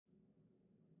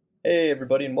Hey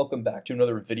everybody, and welcome back to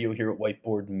another video here at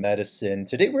Whiteboard Medicine.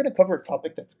 Today we're going to cover a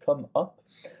topic that's come up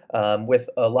with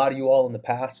a lot of you all in the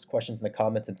past, questions in the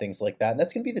comments and things like that, and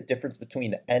that's going to be the difference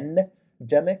between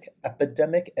endemic,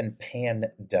 epidemic, and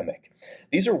pandemic.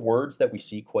 These are words that we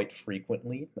see quite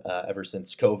frequently ever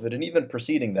since COVID, and even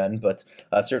preceding then, but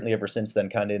certainly ever since then,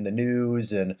 kind of in the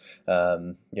news and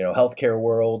healthcare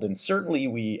world, and certainly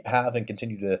we have and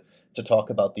continue to talk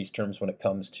about these terms when it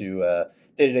comes to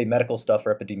day-to-day medical stuff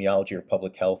or epidemiology or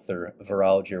public health or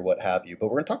virology or what have you. But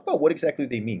we're going to talk about what exactly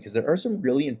they mean because there are some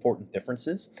really important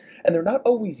differences and they're not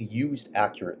always used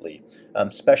accurately,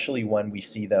 especially when we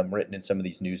see them written in some of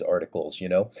these news articles.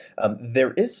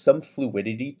 There is some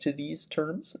fluidity to these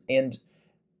terms, and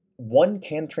one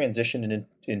can transition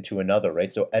into another,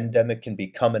 right? So endemic can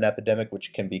become an epidemic,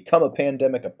 which can become a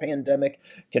pandemic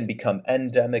can become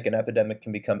endemic, an epidemic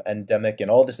can become endemic,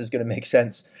 and all this is going to make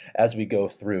sense as we go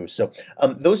through. So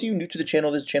those of you new to the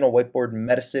channel, this channel, Whiteboard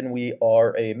Medicine, we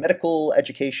are a medical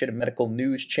education and medical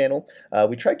news channel.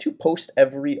 We try to post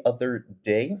every other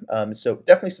day, so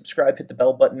definitely subscribe, hit the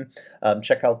bell button,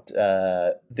 check out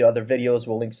the other videos.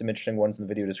 We'll link some interesting ones in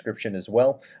the video description as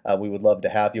well. We would love to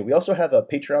have you. We also have a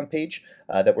Patreon page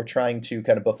that we're trying to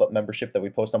kind of buff up membership that we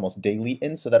post almost daily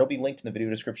in, so that'll be linked in the video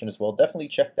description as well. Definitely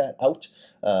check that out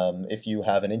if you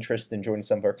have an interest in joining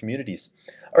some of our communities.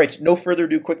 All right, no further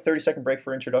ado, quick 30-second break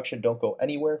for introduction. Don't go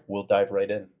anywhere. We'll dive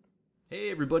right in. Hey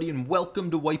everybody, and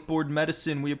welcome to Whiteboard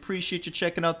Medicine. We appreciate you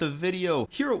checking out the video.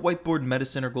 Here at Whiteboard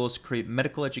Medicine, our goal is to create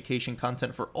medical education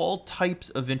content for all types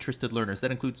of interested learners.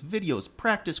 That includes videos,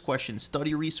 practice questions,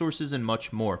 study resources, and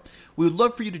much more. We would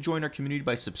love for you to join our community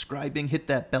by subscribing, hit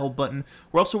that bell button.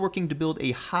 We're also working to build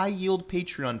a high-yield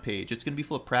Patreon page. It's going to be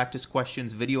full of practice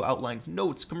questions, video outlines,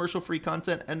 notes, commercial-free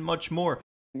content, and much more.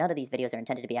 None of these videos are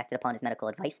intended to be acted upon as medical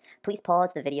advice. Please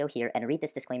pause the video here and read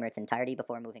this disclaimer in its entirety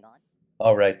before moving on.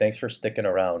 All right, thanks for sticking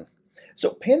around.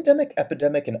 So pandemic,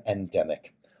 epidemic, and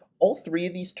endemic. All three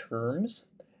of these terms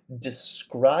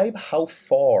describe how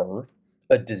far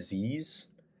a disease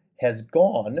has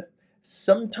gone,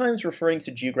 sometimes referring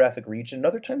to geographic region, and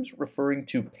other times referring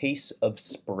to pace of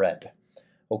spread.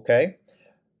 Okay?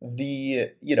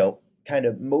 The, kind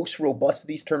of most robust of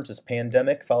these terms is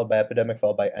pandemic, followed by epidemic,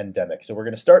 followed by endemic. So we're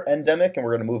going to start endemic and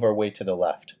we're going to move our way to the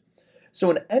left. So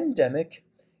an endemic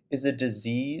is a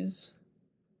disease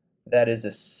that is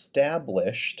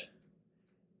established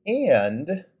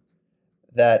and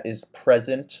that is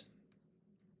present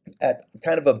at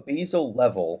kind of a basal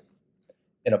level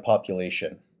in a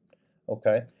population.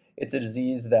 Okay? It's a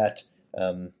disease that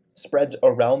spreads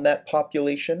around that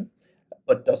population,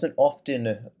 but doesn't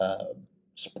often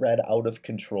spread out of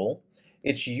control.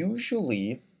 It's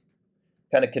usually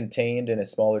kind of contained in a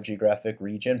smaller geographic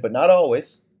region, but not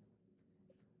always.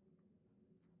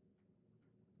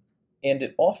 And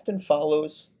it often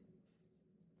follows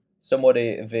somewhat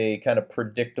of a kind of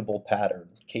predictable pattern.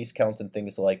 Case counts and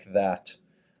things like that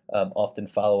often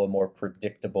follow a more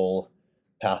predictable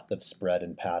path of spread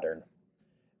and pattern.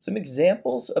 Some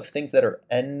examples of things that are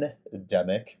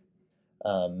endemic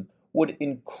would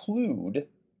include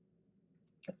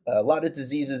a lot of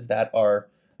diseases that are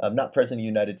not present in the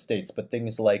United States, but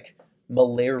things like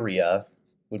malaria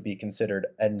would be considered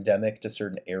endemic to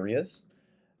certain areas.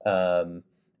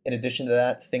 In addition to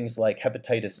that, things like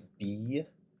hepatitis B,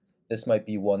 this might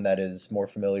be one that is more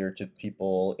familiar to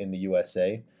people in the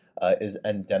USA, is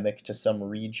endemic to some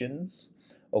regions.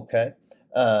 Okay.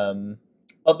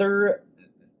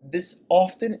 This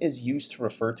often is used to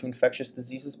refer to infectious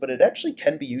diseases, but it actually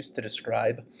can be used to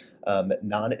describe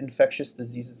non-infectious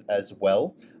diseases as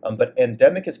well. But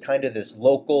endemic is kind of this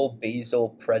local basal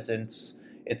presence.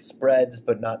 It spreads,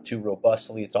 but not too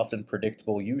robustly. It's often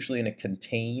predictable, usually in a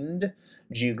contained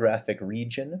geographic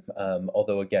region,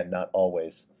 although again, not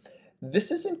always.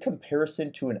 This is in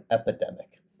comparison to an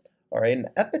epidemic. All right, an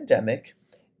epidemic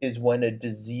is when a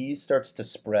disease starts to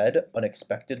spread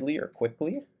unexpectedly or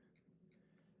quickly.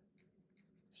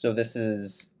 So this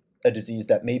is a disease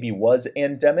that maybe was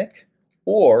endemic,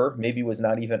 or maybe was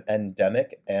not even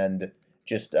endemic and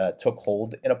just took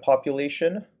hold in a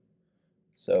population.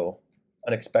 So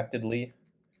unexpectedly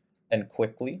and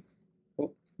quickly.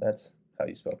 Oop, that's how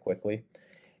you spell quickly.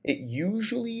 It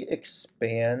usually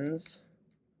expands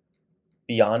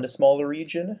beyond a smaller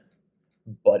region,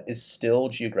 but is still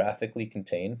geographically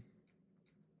contained.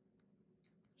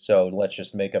 So let's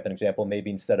just make up an example.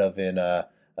 Maybe instead of in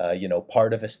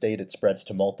part of a state, it spreads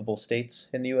to multiple states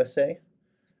in the USA.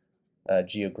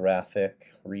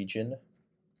 Geographic region.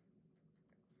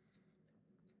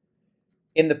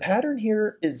 And the pattern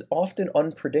here is often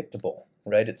unpredictable,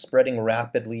 right? It's spreading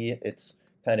rapidly, it's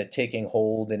kind of taking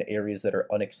hold in areas that are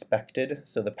unexpected,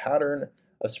 so the pattern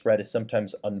of spread is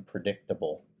sometimes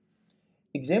unpredictable.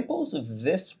 Examples of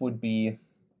this would be,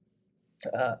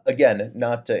 again,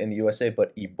 not in the USA,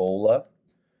 but Ebola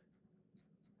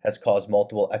has caused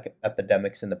multiple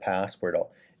epidemics in the past where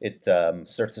it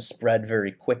starts to spread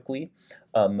very quickly.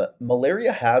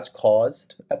 Malaria has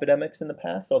caused epidemics in the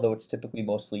past, although it's typically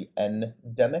mostly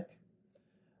endemic.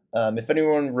 If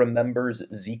anyone remembers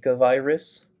Zika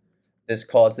virus, this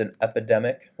caused an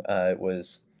epidemic. It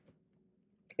was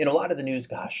in a lot of the news,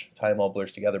 gosh, time all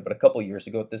blurs together, but a couple years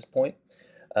ago at this point.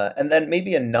 And then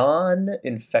maybe a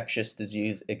non-infectious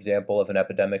disease example of an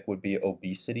epidemic would be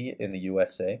obesity in the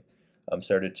USA.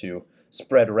 Started to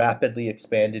spread rapidly,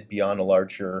 expanded beyond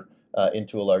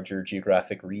into a larger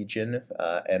geographic region,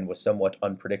 and was somewhat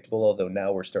unpredictable, although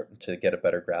now we're starting to get a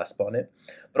better grasp on it.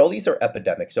 But all these are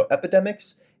epidemics. So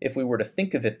epidemics, if we were to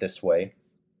think of it this way,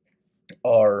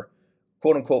 are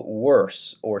quote unquote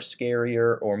worse or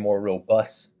scarier or more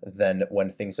robust than when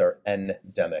things are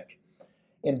endemic.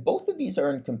 And both of these are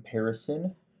in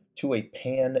comparison to a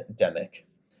pandemic.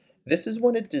 This is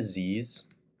when a disease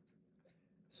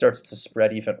starts to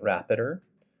spread even rapider.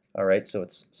 All right, so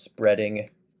it's spreading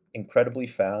incredibly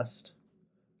fast,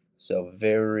 so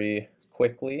very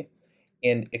quickly,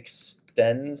 and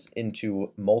extends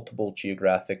into multiple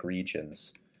geographic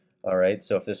regions. All right,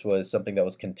 so if this was something that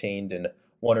was contained in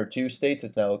one or two states,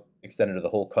 it's now extended to the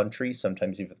whole country,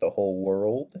 sometimes even the whole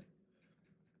world.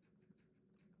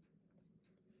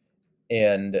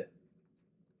 And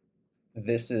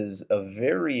this is a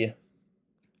very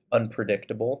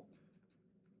unpredictable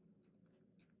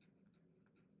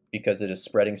because it is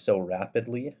spreading so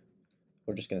rapidly.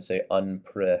 We're just going to say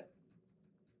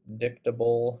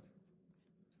unpredictable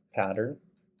pattern.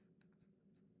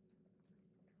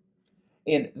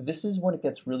 And this is when it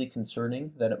gets really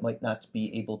concerning that it might not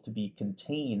be able to be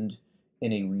contained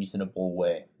in a reasonable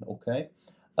way, okay?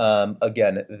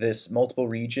 Again, this multiple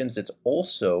regions, it's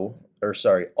also,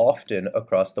 often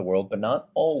across the world, but not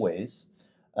always.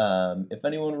 If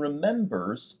anyone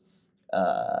remembers,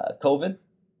 COVID,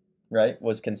 right,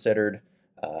 was considered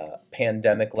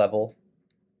pandemic level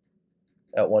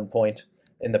at one point.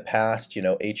 In the past,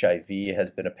 HIV has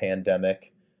been a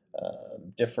pandemic.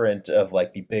 Different of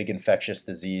like the big infectious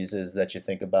diseases that you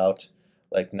think about,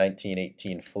 like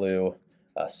 1918 flu,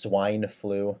 swine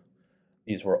flu.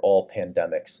 These were all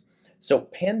pandemics. So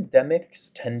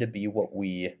pandemics tend to be what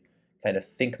we kind of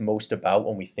think most about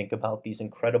when we think about these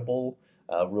incredible,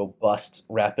 robust,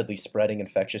 rapidly spreading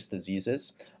infectious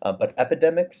diseases. But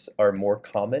epidemics are more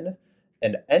common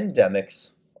and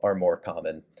endemics are more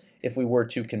common. If we were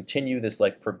to continue this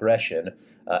like progression,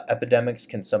 epidemics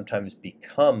can sometimes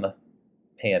become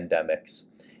pandemics.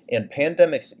 And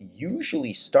pandemics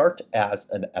usually start as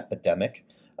an epidemic,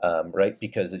 right?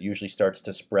 Because it usually starts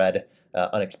to spread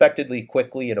unexpectedly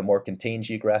quickly in a more contained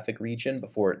geographic region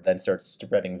before it then starts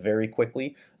spreading very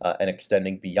quickly and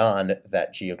extending beyond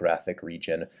that geographic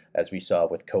region, as we saw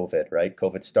with COVID, right?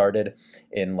 COVID started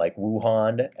in like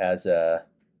Wuhan as a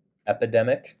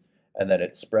epidemic, and then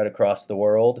it spread across the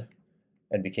world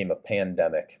and became a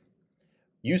pandemic.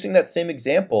 Using that same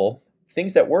example,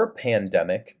 things that were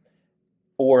pandemic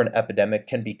or an epidemic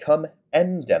can become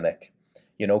endemic.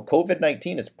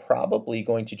 COVID-19 is probably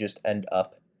going to just end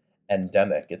up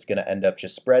endemic. It's going to end up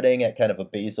just spreading at kind of a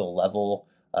basal level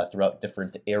throughout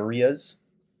different areas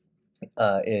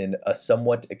in a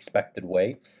somewhat expected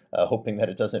way, hoping that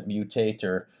it doesn't mutate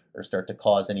or start to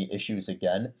cause any issues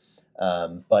again.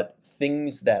 But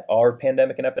things that are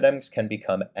pandemic and epidemics can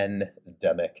become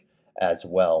endemic as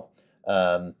well.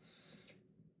 The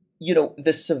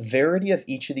severity of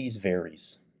each of these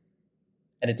varies,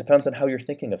 and it depends on how you're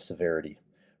thinking of severity,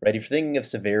 right? If you're thinking of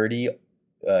severity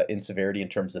in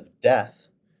terms of death,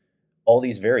 all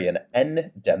these vary. An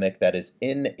endemic that is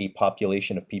in a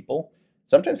population of people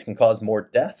sometimes can cause more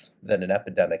death than an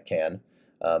epidemic can.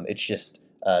 It's just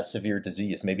severe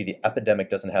disease. Maybe the epidemic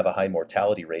doesn't have a high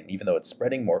mortality rate, and even though it's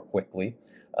spreading more quickly,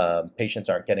 patients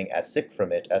aren't getting as sick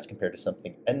from it as compared to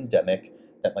something endemic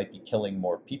that might be killing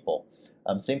more people.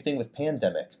 Same thing with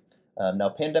pandemic. Now,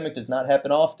 pandemic does not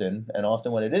happen often, and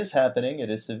often when it is happening,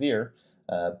 it is severe,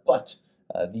 but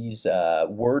these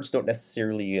words don't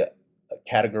necessarily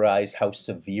categorize how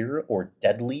severe or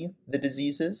deadly the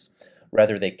disease is.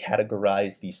 Rather, they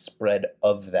categorize the spread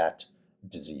of that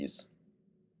disease.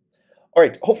 All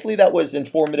right, hopefully that was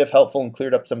informative, helpful, and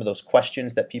cleared up some of those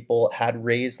questions that people had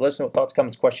raised. Let us know what thoughts,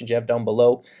 comments, questions you have down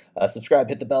below. Subscribe,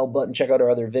 hit the bell button, check out our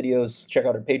other videos, check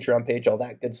out our Patreon page, all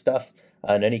that good stuff.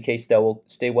 In any case,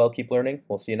 stay well, keep learning.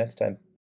 We'll see you next time.